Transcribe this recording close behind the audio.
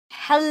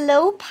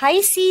Hello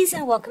Pisces,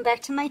 and welcome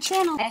back to my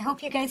channel. I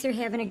hope you guys are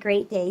having a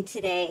great day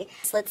today.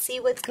 So let's see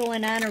what's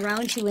going on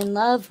around you in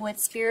love, what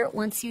Spirit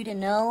wants you to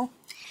know.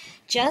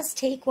 Just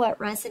take what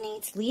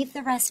resonates, leave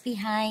the rest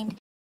behind.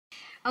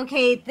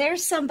 Okay,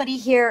 there's somebody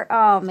here,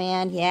 oh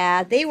man,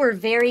 yeah, they were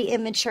very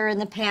immature in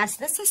the past.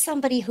 This is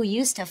somebody who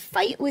used to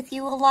fight with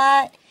you a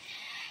lot.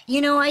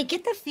 You know, I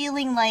get the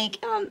feeling like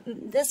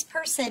this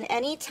person,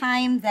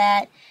 anytime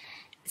that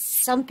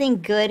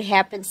something good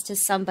happens to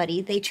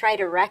somebody, they try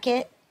to wreck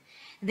it.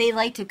 They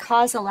like to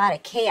cause a lot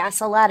of chaos,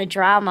 a lot of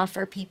drama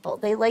for people.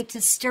 They like to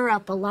stir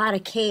up a lot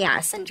of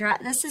chaos and drama.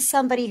 This is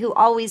somebody who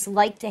always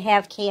liked to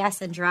have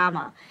chaos and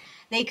drama.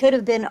 They could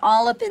have been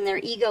all up in their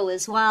ego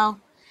as well.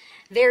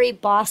 Very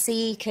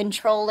bossy,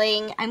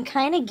 controlling. I'm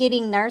kind of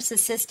getting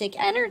narcissistic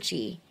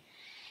energy.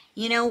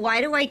 You know,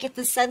 why do I get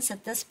the sense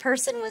that this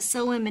person was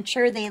so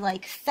immature they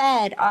like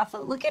fed off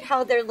of, look at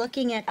how they're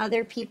looking at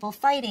other people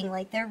fighting,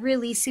 like they're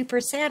really super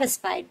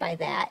satisfied by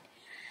that.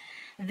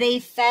 They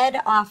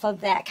fed off of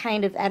that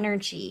kind of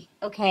energy,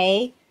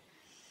 okay?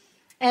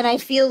 And I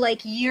feel like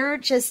you're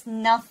just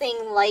nothing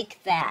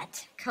like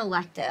that,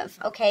 collective,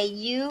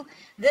 okay?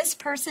 This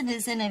person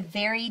is in a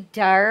very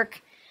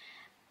dark,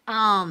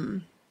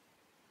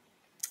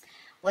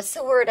 what's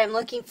the word I'm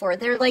looking for?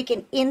 They're like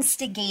an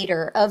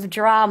instigator of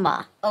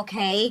drama,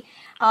 okay?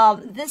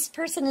 This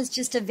person is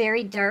just a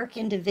very dark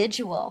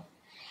individual.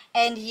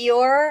 And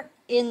you're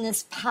in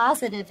this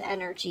positive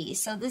energy.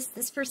 So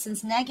this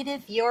person's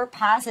negative, you're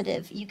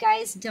positive. You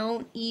guys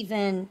don't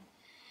even,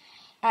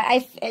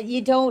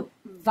 you don't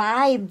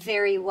vibe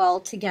very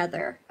well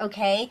together,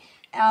 okay?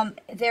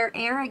 Their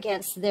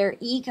arrogance, their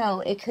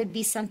ego, it could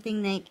be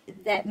something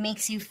that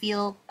makes you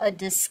feel a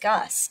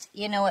disgust.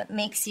 You know, it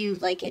makes you,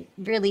 like, it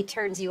really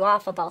turns you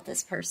off about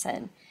this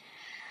person.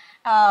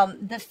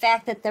 The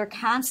fact that they're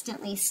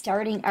constantly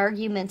starting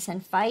arguments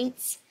and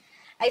fights,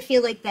 I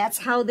feel like that's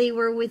how they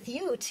were with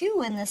you,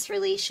 too, in this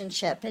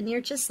relationship. And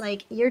you're just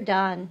like, you're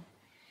done.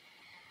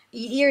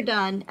 You're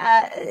done.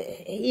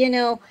 You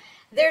know,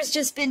 there's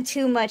just been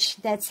too much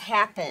that's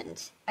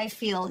happened, I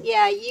feel.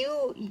 Yeah,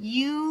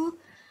 you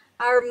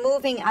are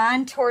moving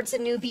on towards a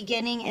new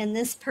beginning, and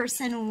this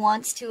person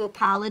wants to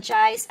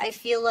apologize. I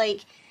feel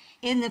like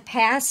in the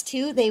past,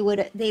 too, they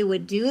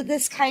would do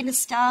this kind of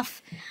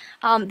stuff.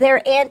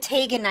 They're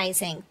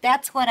antagonizing.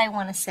 That's what I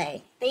want to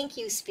say. Thank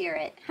you,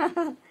 Spirit.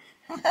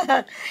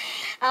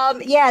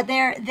 Yeah,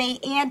 they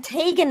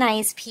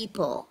antagonize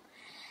people,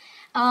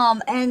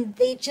 and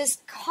they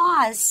just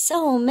cause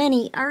so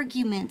many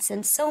arguments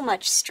and so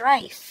much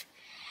strife,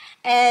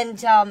 and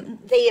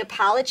they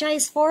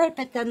apologize for it,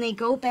 but then they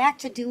go back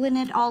to doing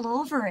it all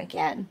over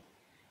again.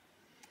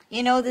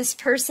 You know, this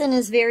person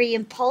is very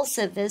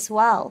impulsive as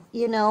well.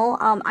 You know,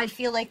 I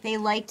feel like they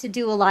like to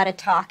do a lot of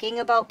talking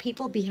about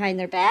people behind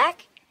their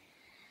back.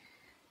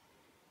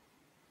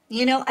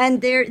 You know,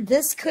 and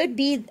this could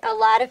be a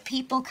lot of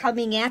people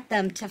coming at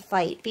them to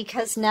fight,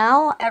 because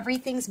now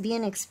everything's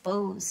being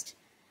exposed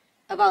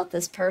about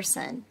this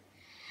person.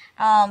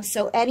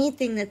 So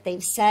anything that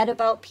they've said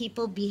about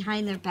people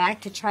behind their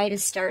back to try to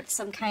start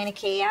some kind of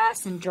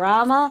chaos and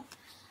drama,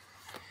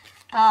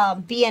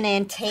 be an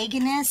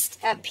antagonist,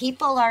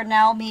 people are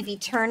now maybe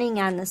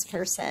turning on this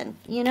person.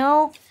 You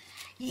know,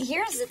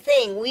 here's the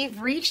thing. We've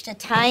reached a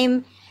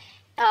time...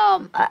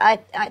 a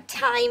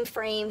time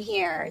frame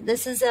here.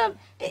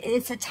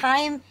 It's a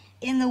time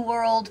in the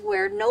world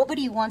where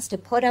nobody wants to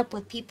put up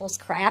with people's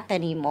crap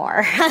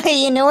anymore.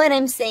 You know what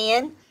I'm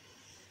saying?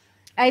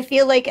 I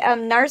feel like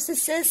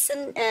narcissists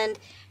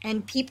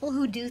and people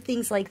who do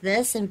things like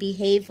this and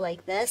behave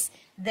like this,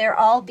 they're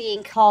all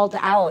being called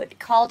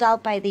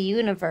out by the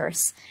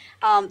universe.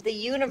 The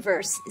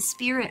universe,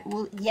 Spirit,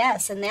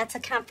 yes, and that's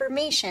a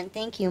confirmation.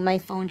 Thank you. My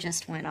phone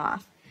just went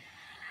off.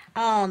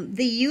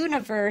 The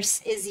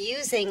universe is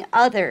using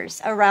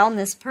others around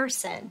this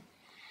person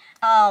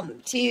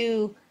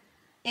to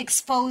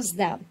expose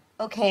them,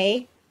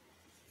 okay?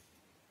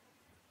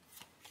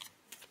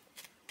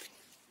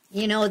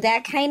 You know,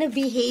 that kind of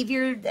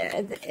behavior,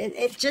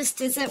 it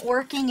just isn't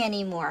working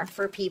anymore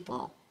for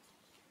people.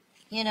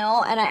 You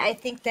know, and I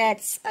think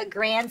that's a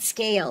grand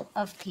scale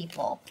of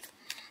people.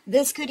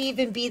 This could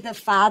even be the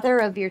father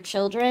of your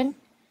children.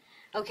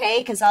 Okay,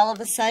 because all of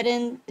a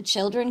sudden the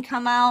children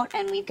come out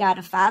and we've got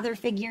a father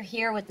figure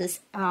here with this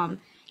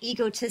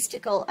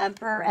egotistical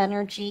emperor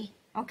energy,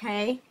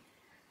 okay?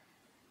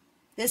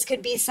 This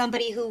could be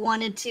somebody who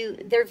wanted to,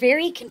 they're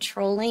very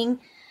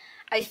controlling.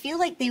 I feel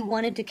like they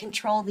wanted to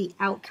control the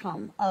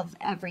outcome of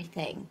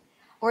everything.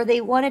 Or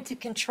they wanted to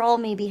control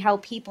maybe how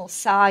people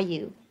saw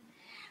you,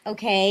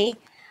 okay?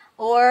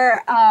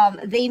 Or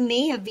they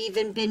may have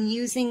even been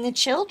using the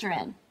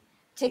children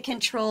to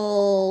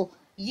control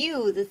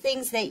you, the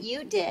things that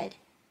you did.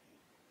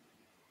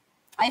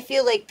 I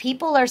feel like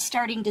people are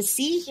starting to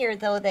see here,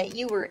 though, that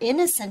you were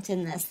innocent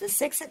in this. The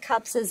Six of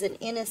Cups is an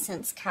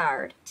innocence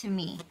card to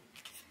me.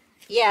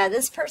 Yeah,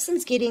 this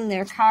person's getting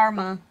their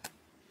karma.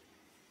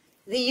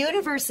 The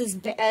universe is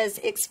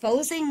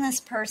exposing this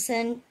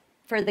person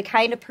for the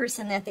kind of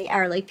person that they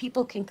are. Like,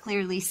 people can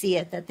clearly see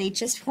it, that they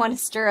just want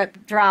to stir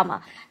up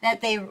drama,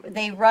 that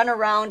they run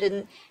around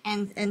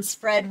and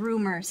spread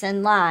rumors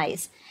and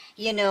lies.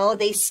 You know,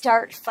 they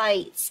start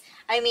fights.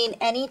 I mean,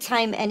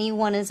 anytime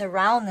anyone is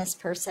around this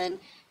person,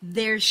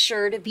 there's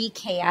sure to be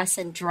chaos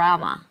and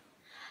drama.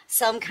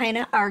 Some kind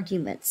of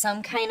argument,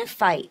 some kind of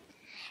fight.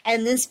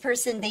 And this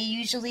person, they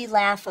usually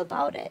laugh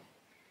about it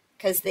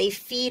because they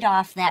feed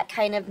off that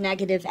kind of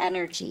negative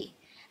energy.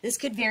 This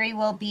could very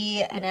well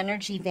be an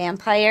energy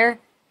vampire.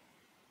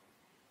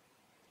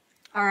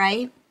 All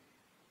right?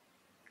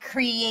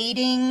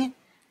 Creating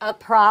a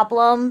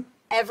problem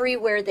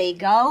everywhere they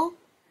go,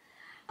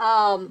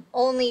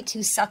 only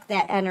to suck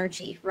that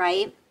energy,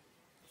 right?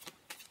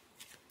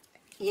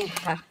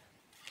 Yeah.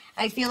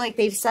 I feel like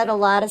they've said a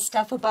lot of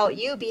stuff about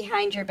you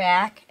behind your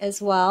back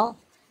as well.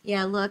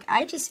 Yeah, look,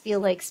 I just feel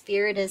like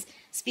Spirit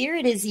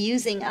is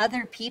using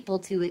other people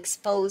to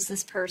expose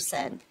this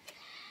person.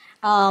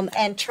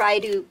 And try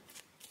to,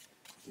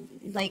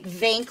 like,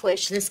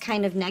 vanquish this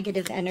kind of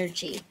negative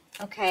energy,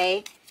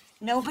 okay?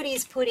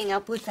 Nobody's putting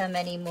up with them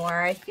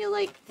anymore. I feel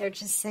like they're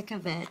just sick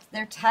of it.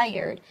 They're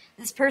tired.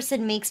 This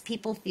person makes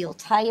people feel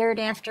tired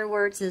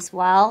afterwards as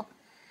well.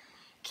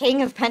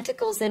 King of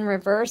Pentacles in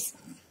reverse.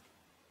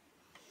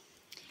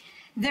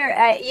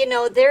 You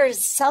know, there's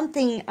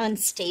something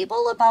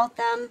unstable about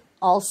them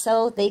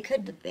also. They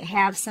could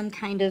have some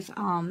kind of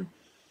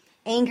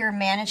anger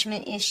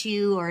management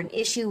issue or an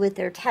issue with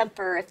their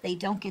temper if they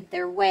don't get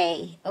their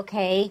way,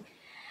 okay?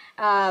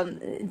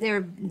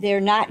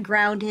 They're not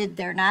grounded,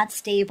 they're not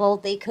stable.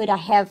 They could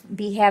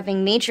be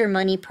having major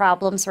money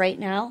problems right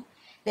now.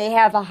 They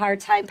have a hard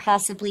time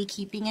possibly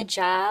keeping a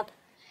job.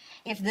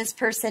 If this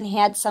person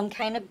had some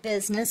kind of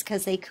business,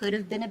 because they could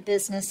have been a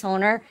business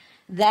owner,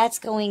 that's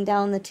going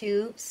down the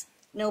tubes.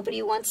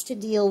 Nobody wants to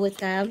deal with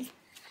them.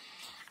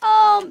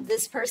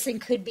 This person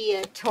could be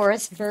a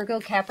Taurus, Virgo,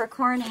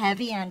 Capricorn,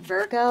 heavy on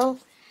Virgo,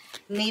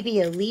 maybe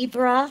a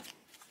Libra,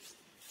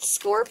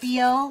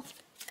 Scorpio,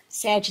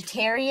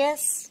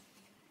 Sagittarius.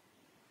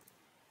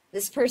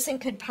 This person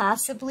could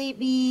possibly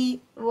be,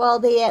 well,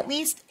 they at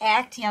least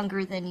act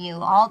younger than you.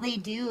 All they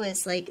do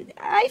is, like,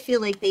 I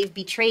feel like they've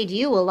betrayed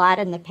you a lot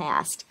in the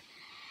past.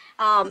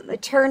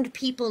 Turned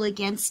people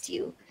against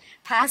you.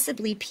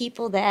 Possibly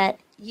people that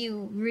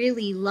you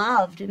really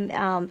loved,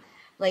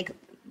 like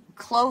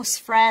close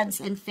friends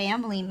and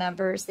family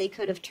members, they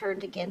could have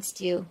turned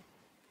against you.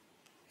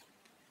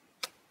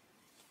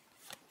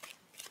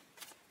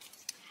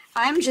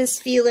 I'm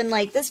just feeling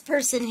like this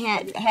person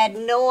had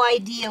no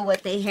idea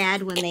what they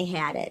had when they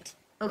had it,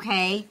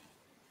 okay?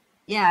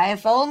 Yeah,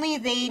 if only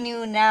they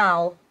knew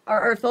now,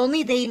 or if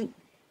only they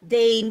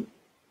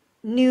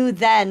knew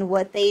then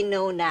what they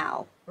know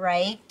now,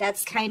 right?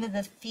 That's kind of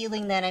the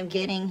feeling that I'm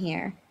getting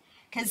here.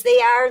 Because they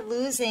are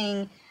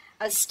losing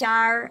a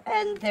star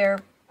and their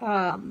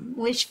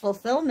wish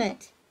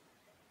fulfillment.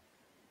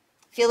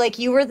 Feel like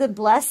you were the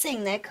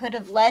blessing that could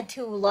have led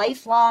to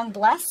lifelong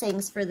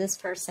blessings for this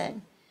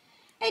person.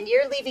 And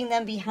you're leaving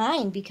them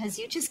behind because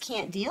you just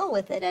can't deal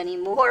with it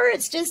anymore.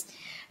 It's just,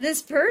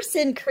 this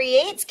person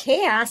creates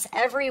chaos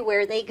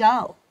everywhere they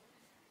go.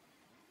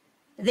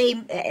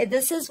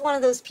 This is one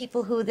of those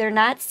people who they're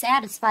not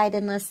satisfied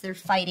unless they're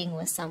fighting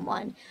with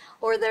someone.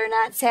 Or they're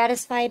not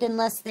satisfied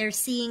unless they're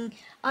seeing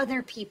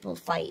other people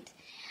fight.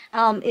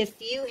 If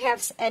you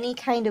have any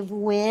kind of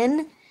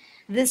win,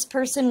 this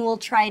person will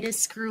try to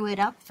screw it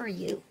up for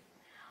you.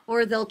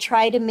 Or they'll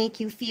try to make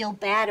you feel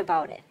bad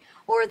about it.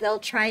 Or they'll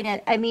try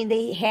to, I mean,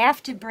 they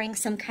have to bring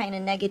some kind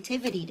of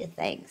negativity to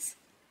things.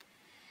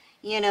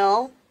 You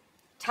know,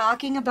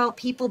 talking about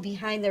people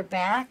behind their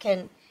back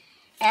and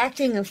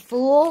acting a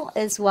fool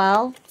as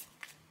well.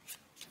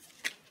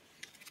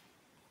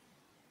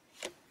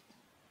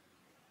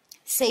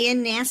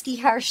 Saying nasty,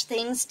 harsh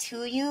things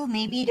to you.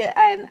 Maybe to,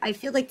 I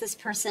feel like this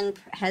person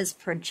has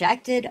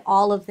projected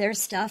all of their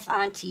stuff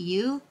onto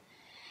you.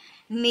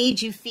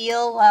 Made you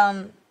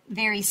feel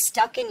very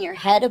stuck in your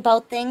head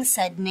about things.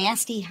 Said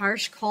nasty,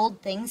 harsh,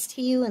 cold things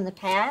to you in the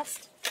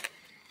past.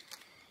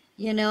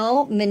 You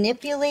know,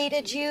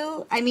 manipulated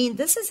you. I mean,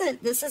 this is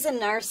a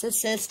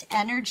narcissist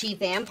energy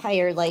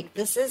vampire. Like,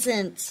 this is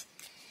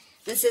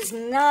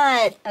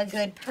not a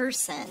good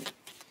person.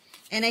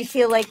 And I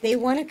feel like they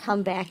want to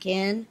come back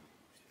in.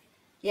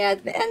 Yeah,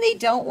 and they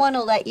don't want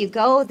to let you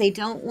go. They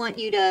don't want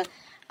you to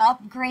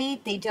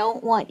upgrade. They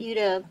don't want you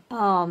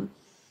to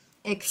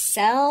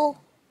excel.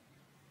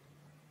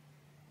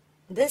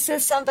 This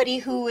is somebody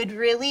who would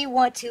really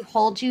want to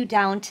hold you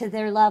down to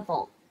their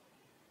level.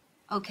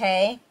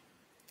 Okay?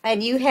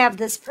 And you have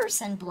this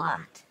person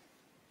blocked.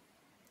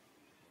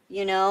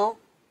 You know?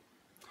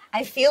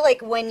 I feel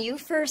like when you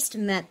first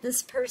met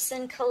this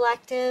person,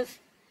 collective,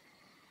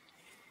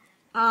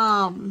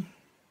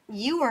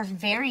 you were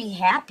very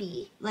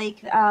happy.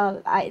 Like,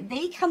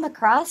 they come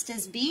across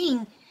as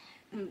being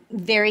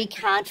very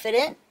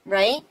confident,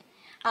 right?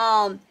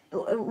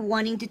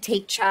 Wanting to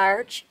take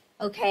charge,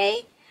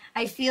 okay?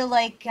 I feel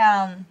like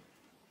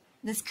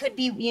this could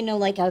be, you know,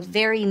 like a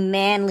very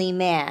manly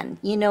man.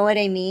 You know what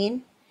I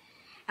mean?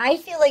 I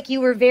feel like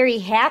you were very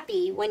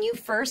happy when you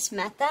first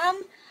met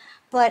them,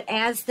 but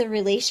as the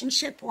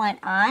relationship went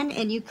on,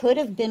 and you could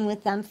have been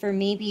with them for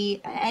maybe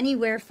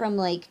anywhere from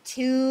like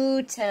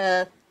 2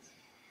 to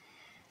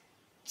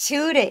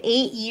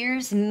 8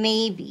 years,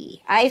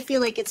 maybe. I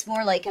feel like it's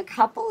more like a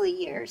couple of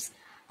years.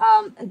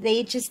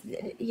 They just,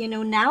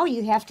 now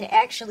you have to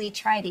actually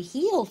try to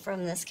heal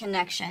from this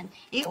connection.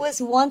 It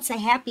was once a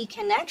happy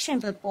connection,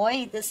 but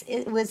boy,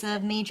 it was a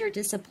major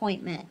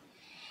disappointment.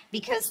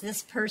 Because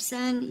this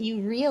person, you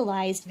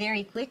realized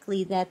very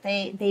quickly that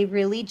they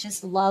really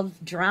just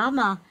love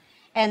drama,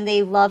 and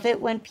they love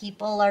it when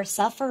people are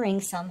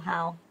suffering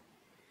somehow.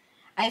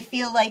 I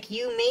feel like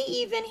you may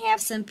even have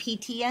some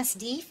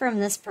PTSD from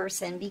this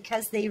person,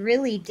 because they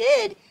really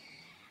did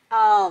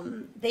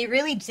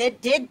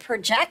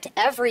project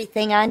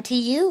everything onto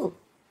you.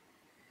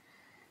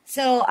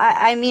 So,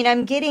 I mean,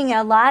 I'm getting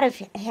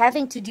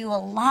having to do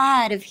a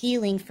lot of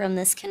healing from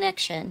this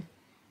connection.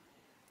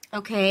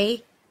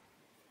 Okay?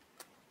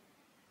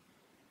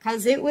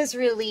 Because it was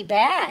really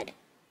bad.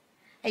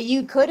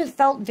 You could have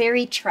felt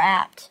very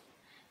trapped,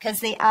 because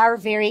they are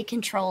very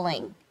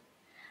controlling.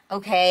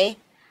 Okay?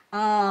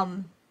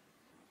 And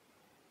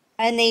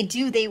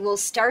they will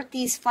start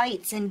these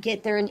fights and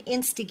they're an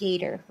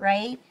instigator,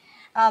 right?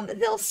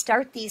 They'll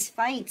start these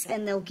fights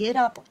and they'll get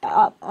up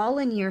all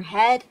in your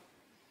head.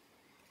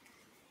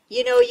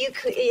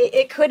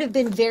 It could have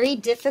been very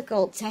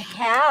difficult to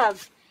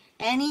have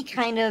any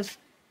kind of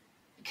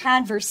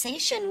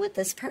conversation with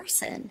this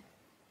person.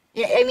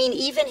 I mean,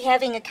 even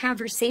having a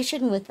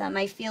conversation with them,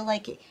 I feel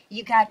like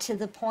you got to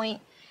the point.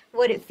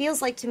 What it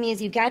feels like to me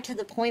is you got to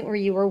the point where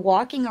you were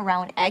walking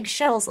around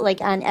eggshells,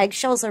 like on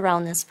eggshells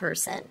around this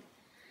person.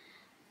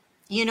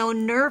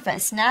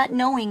 Nervous, not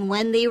knowing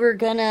when they were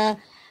going to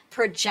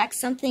project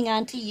something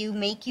onto you,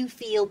 make you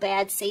feel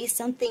bad, say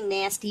something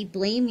nasty,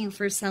 blame you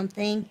for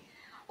something,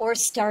 or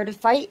start a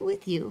fight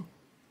with you.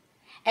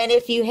 And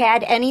if you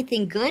had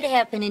anything good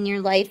happen in your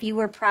life, you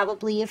were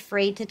probably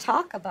afraid to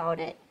talk about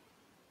it.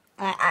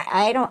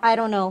 I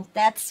don't know.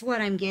 That's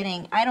what I'm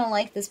getting. I don't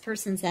like this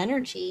person's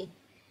energy.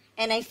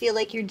 And I feel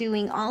like you're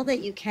doing all that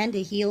you can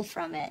to heal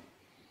from it.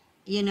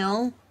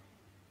 It's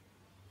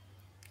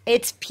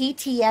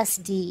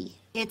PTSD.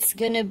 It's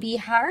going to be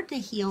hard to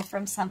heal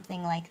from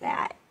something like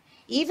that.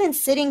 Even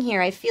sitting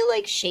here, I feel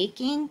like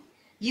shaking.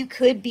 You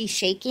could be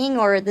shaking,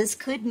 or this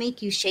could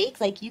make you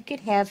shake. Like you could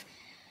have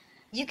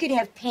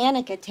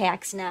panic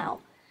attacks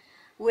now,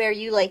 where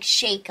you like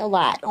shake a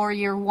lot, or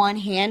your one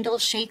hand will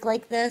shake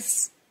like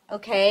this.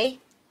 Okay?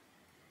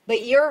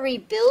 But you're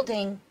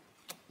rebuilding.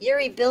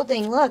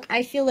 Look,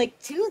 I feel like,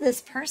 too,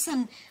 this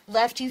person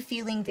left you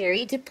feeling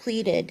very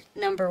depleted,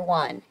 number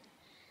one.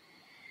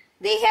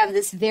 They have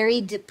this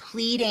very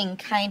depleting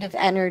kind of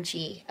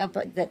energy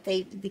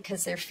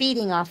because they're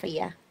feeding off of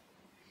you.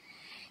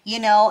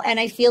 And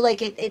I feel like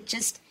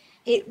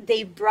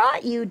they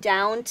brought you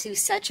down to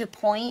such a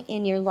point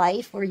in your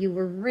life where you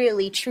were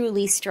really,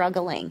 truly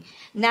struggling.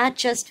 Not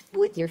just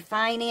with your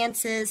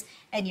finances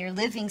and your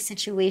living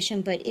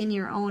situation, but in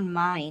your own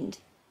mind.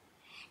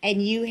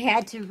 And you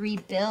had to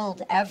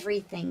rebuild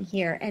everything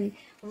here. And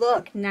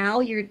look,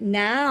 now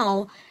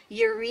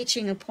you're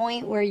reaching a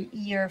point where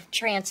you're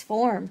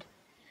transformed.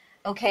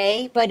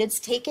 Okay? But it's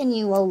taken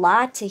you a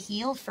lot to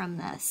heal from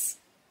this.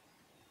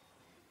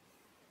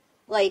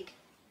 Like,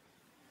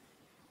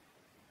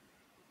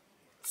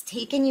 it's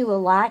taken you a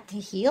lot to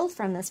heal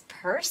from this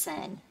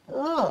person.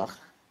 Ugh.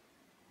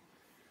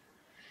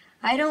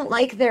 I don't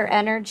like their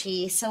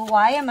energy. So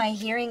why am I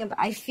hearing about...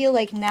 I feel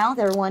like now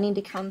they're wanting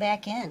to come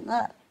back in.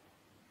 Look.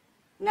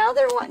 Now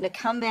they're wanting to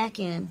come back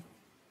in.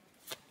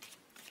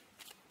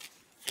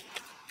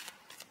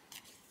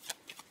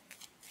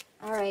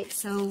 All right,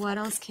 so what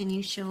else can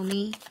you show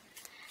me?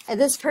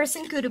 This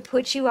person could have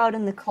put you out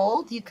in the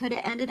cold. You could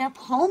have ended up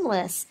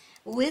homeless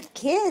with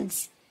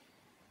kids.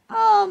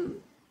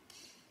 And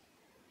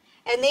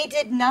they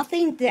did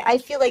nothing. I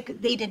feel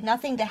like they did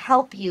nothing to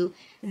help you.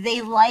 They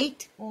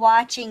liked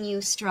watching you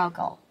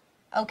struggle.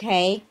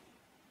 Okay?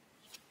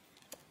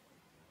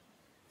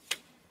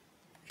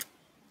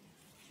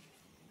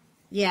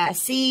 Yeah,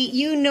 see,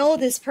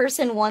 this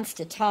person wants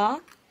to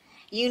talk.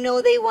 They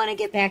want to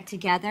get back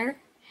together.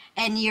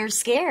 And you're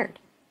scared.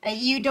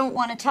 You don't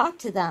want to talk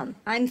to them.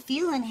 I'm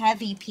feeling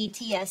heavy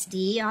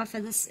PTSD off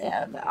of this,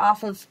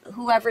 off of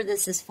whoever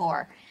this is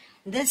for.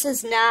 This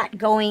is not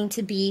going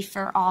to be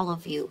for all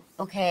of you,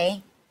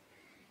 okay?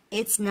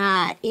 It's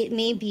not. It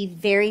may be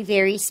very,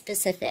 very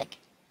specific.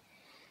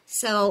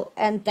 So,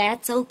 and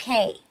that's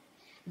okay.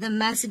 The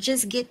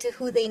messages get to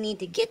who they need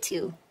to get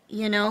to,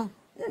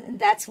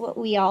 That's what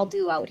we all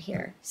do out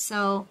here.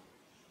 So,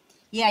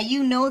 yeah,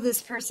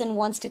 this person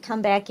wants to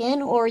come back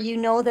in, or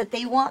that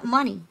they want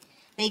money.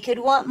 They could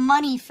want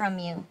money from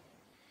you.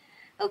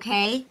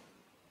 Okay?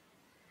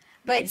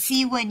 But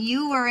see, when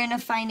you were in a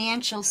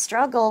financial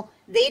struggle,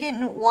 they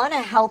didn't want to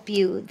help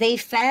you. They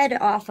fed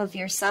off of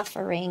your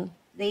suffering.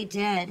 They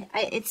did.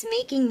 It's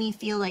making me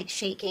feel like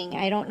shaking.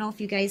 I don't know if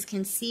you guys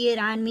can see it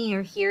on me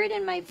or hear it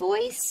in my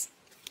voice.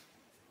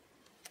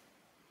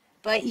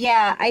 But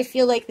yeah, I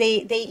feel like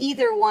they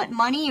either want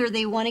money or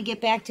they want to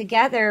get back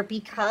together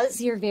because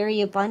you're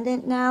very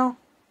abundant now.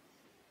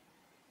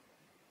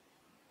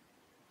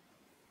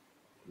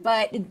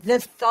 But the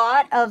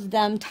thought of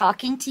them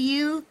talking to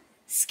you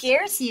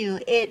scares you.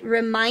 It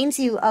reminds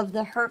you of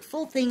the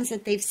hurtful things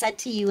that they've said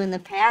to you in the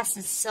past.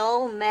 Is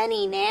so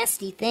many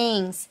nasty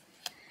things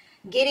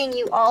getting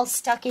you all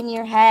stuck in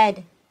your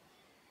head.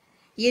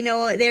 You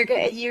know,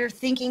 you're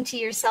thinking to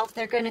yourself,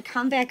 they're going to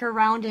come back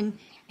around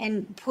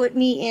and put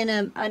me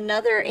in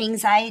another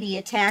anxiety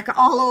attack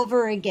all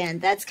over again.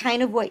 That's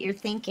kind of what you're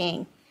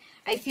thinking.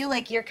 I feel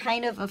like you're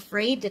kind of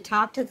afraid to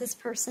talk to this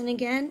person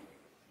again.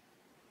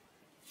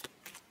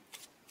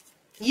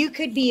 You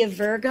could be a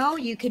Virgo,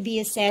 you could be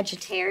a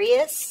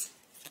Sagittarius,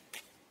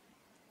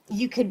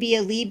 you could be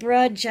a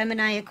Libra,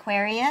 Gemini,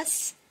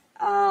 Aquarius,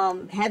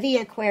 heavy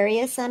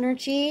Aquarius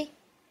energy.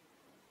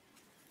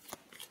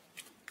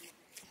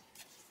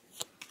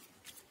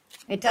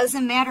 It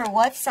doesn't matter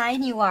what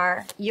sign you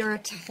are, you're a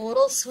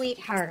total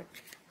sweetheart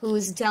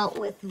who's dealt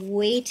with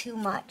way too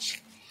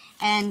much.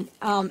 And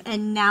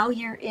now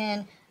you're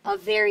in a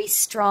very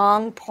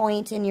strong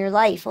point in your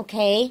life,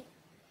 okay?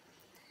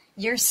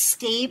 You're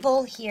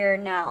stable here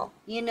now,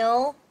 you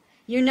know?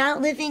 You're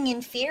not living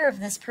in fear of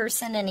this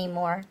person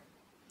anymore.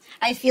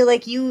 I feel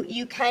like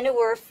you kind of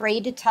were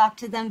afraid to talk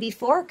to them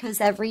before because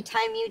every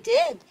time you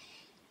did,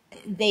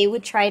 they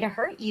would try to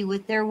hurt you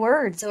with their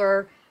words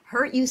or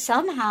hurt you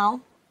somehow.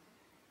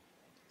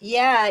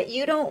 Yeah,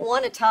 you don't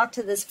want to talk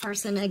to this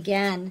person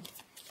again,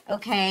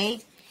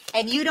 okay?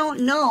 And you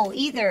don't know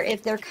either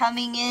if they're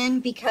coming in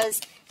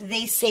because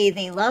they say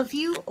they love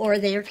you or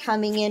they're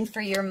coming in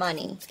for your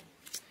money.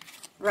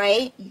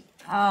 Right?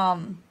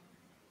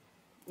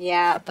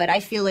 Yeah, but I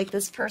feel like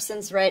this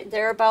person's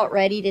they're about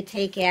ready to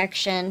take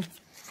action.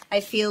 I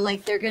feel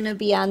like they're going to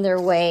be on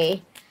their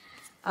way.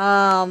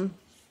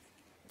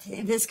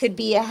 This could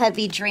be a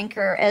heavy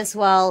drinker as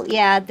well.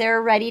 Yeah,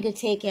 they're ready to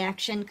take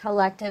action.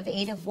 Collective,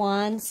 8 of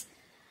Wands.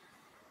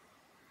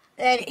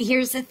 And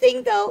here's the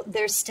thing, though.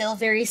 They're still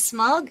very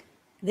smug.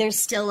 They're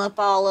still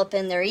all up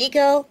in their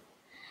ego.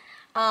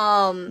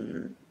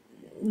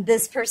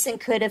 This person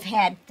could have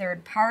had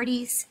third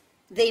parties.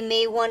 They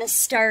may want to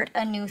start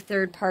a new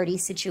third-party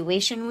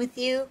situation with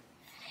you.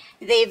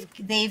 They've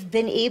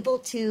been able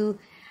to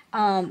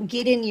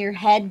get in your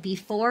head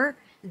before.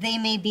 They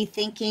may be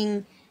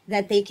thinking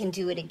that they can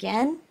do it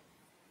again.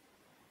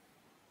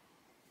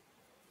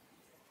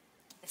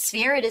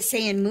 Spirit is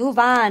saying, move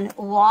on.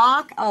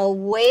 Walk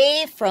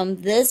away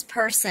from this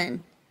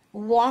person.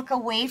 Walk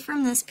away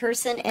from this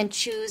person and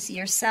choose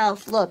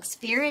yourself. Look,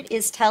 Spirit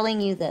is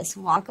telling you this.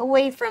 Walk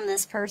away from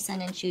this person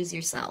and choose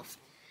yourself.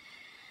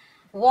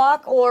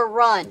 Walk or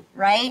run,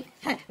 right?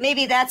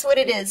 Maybe that's what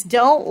it is.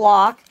 Don't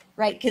walk,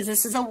 right? Because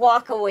this is a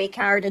walk away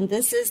card, and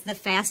this is the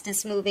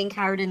fastest moving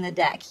card in the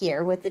deck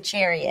here with the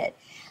Chariot.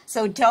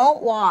 So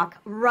don't walk,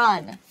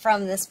 run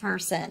from this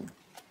person.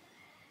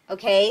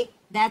 Okay?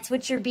 That's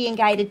what you're being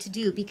guided to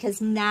do, because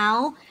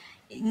now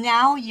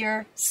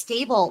you're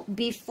stable.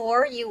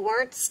 Before you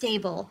weren't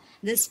stable.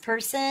 This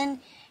person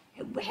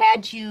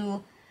had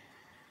you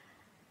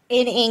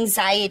in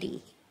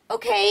anxiety,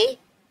 okay?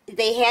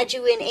 They had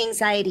you in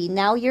anxiety.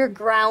 Now you're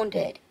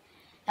grounded.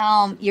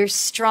 You're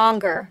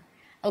stronger.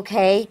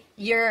 Okay?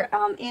 You're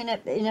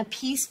in a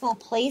peaceful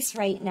place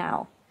right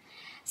now.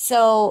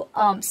 So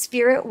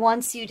Spirit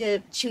wants you to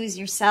choose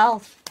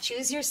yourself.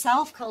 Choose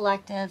yourself,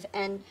 collective,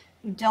 and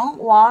don't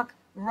walk,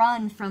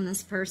 run from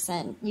this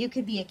person. You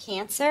could be a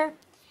Cancer.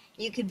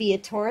 You could be a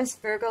Taurus,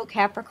 Virgo,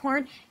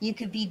 Capricorn. You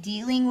could be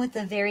dealing with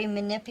a very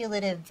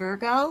manipulative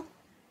Virgo.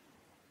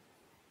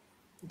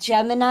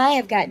 Gemini,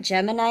 I've got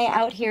Gemini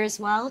out here as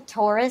well.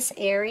 Taurus,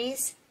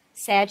 Aries,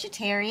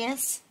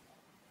 Sagittarius,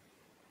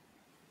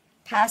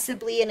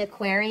 possibly an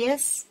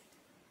Aquarius.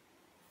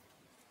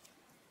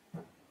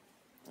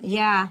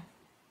 Yeah,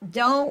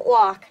 don't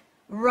walk.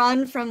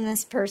 Run from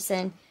this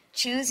person.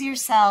 Choose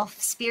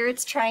yourself.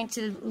 Spirit's trying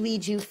to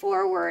lead you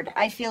forward.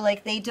 I feel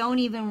like they don't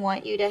even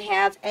want you to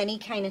have any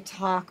kind of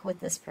talk with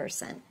this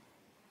person.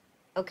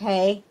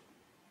 Okay?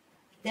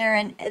 They're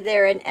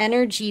an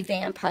energy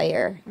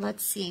vampire.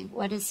 Let's see.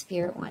 What does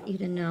Spirit want you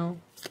to know?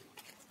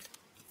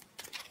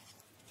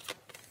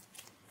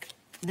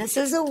 This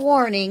is a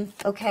warning,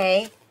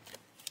 okay?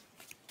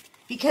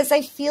 Because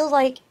I feel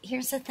like,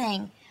 here's the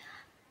thing.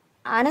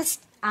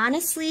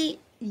 Honestly,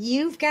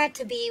 you've got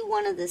to be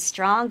one of the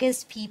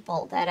strongest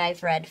people that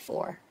I've read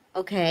for,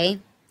 okay?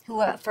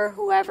 For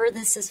whoever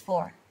this is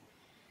for.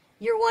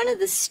 You're one of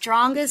the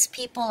strongest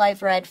people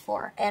I've read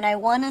for. And I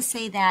want to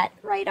say that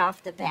right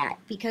off the bat.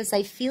 Because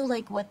I feel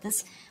like what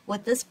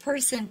this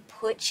person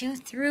put you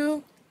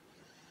through,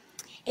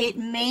 it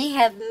may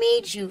have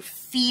made you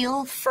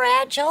feel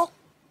fragile.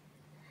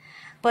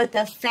 But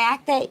the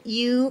fact that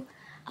you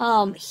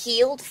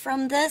healed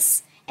from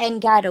this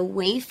and got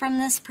away from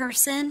this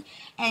person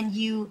and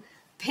you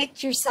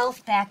picked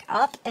yourself back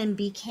up and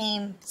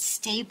became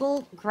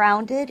stable,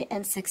 grounded,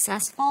 and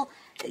successful,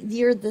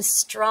 you're the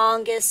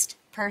strongest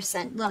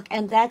person. Look,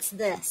 and that's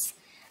this.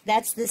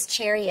 That's this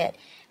Chariot.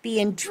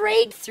 being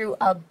dragged through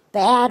a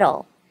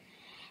battle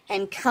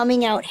and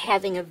coming out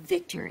having a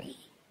victory.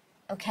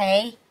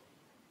 Okay?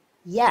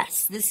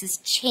 Yes, this is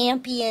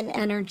champion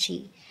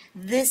energy.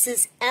 This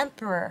is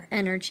emperor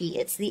energy.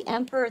 It's the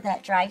emperor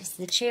that drives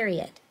the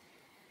chariot.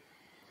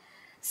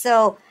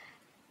 So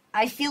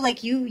I feel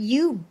like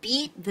you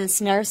beat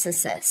this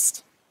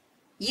narcissist.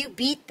 You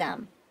beat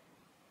them.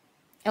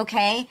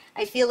 Okay?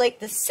 I feel like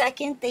the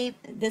second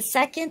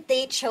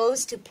they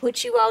chose to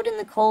put you out in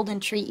the cold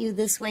and treat you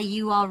this way,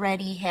 you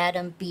already had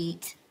them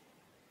beat.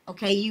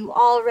 Okay? You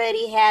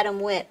already had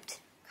them whipped,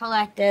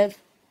 collective.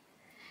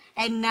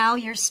 And now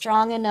you're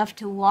strong enough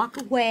to walk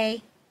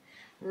away,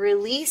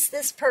 release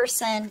this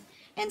person,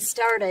 and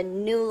start a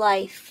new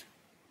life.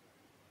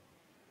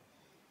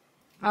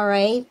 All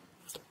right?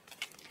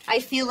 I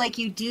feel like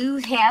you do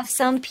have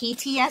some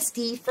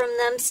PTSD from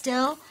them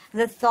still.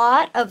 The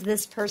thought of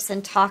this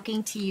person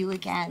talking to you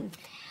again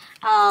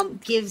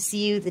gives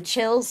you the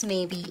chills,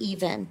 maybe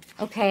even,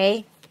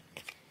 okay?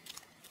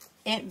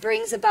 It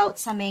brings about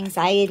some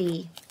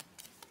anxiety.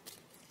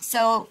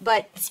 So,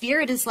 but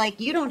Spirit is like,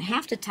 you don't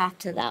have to talk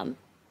to them,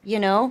 you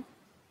know?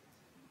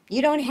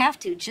 You don't have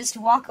to. Just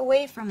walk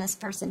away from this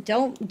person.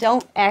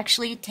 Don't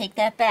actually take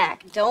that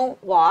back.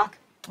 Don't walk,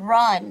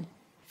 run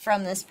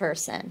from this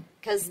person.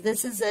 Because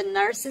this is a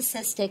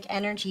narcissistic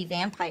energy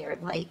vampire,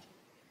 like.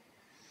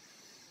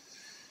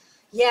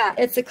 Yeah,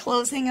 it's a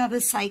closing of a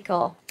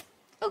cycle,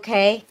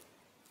 okay?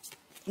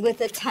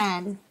 With a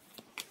 10.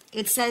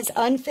 It says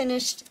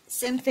unfinished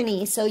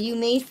symphony, so you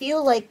may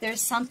feel like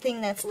there's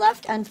something that's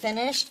left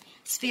unfinished.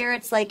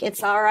 Spirit's like,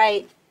 it's all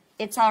right.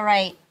 It's all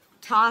right.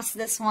 Toss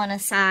this one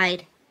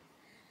aside.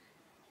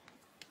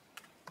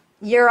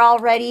 You're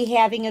already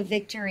having a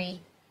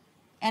victory.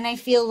 And I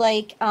feel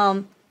like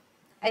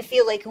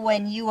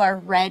when you are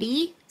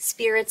ready,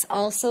 Spirit's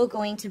also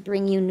going to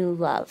bring you new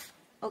love,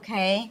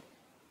 okay?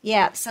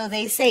 Yeah, so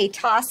they say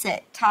toss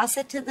it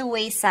to the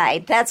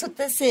wayside. That's what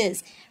this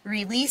is.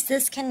 Release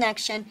this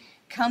connection,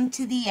 come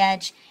to the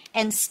edge,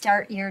 and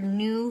start your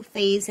new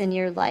phase in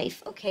your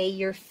life, okay?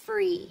 You're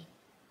free.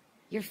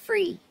 You're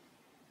free,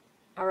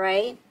 all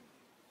right?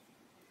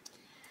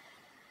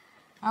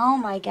 Oh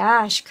my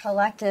gosh,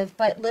 collective.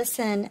 But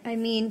listen, I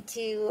mean,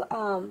 to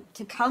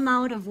come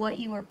out of what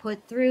you were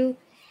put through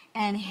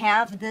and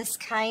have this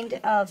kind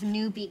of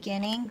new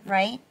beginning,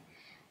 right?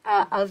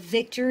 Of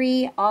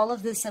victory, all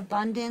of this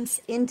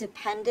abundance,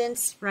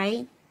 independence,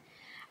 right?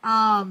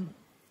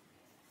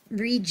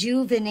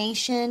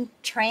 Rejuvenation,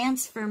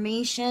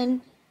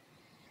 transformation.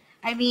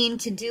 I mean,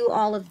 to do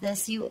all of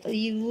this, you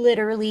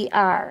literally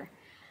are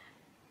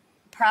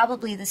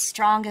probably the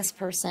strongest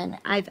person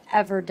I've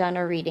ever done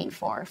a reading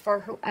for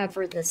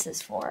whoever this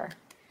is for.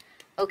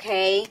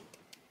 Okay?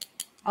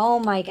 Oh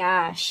my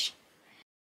gosh.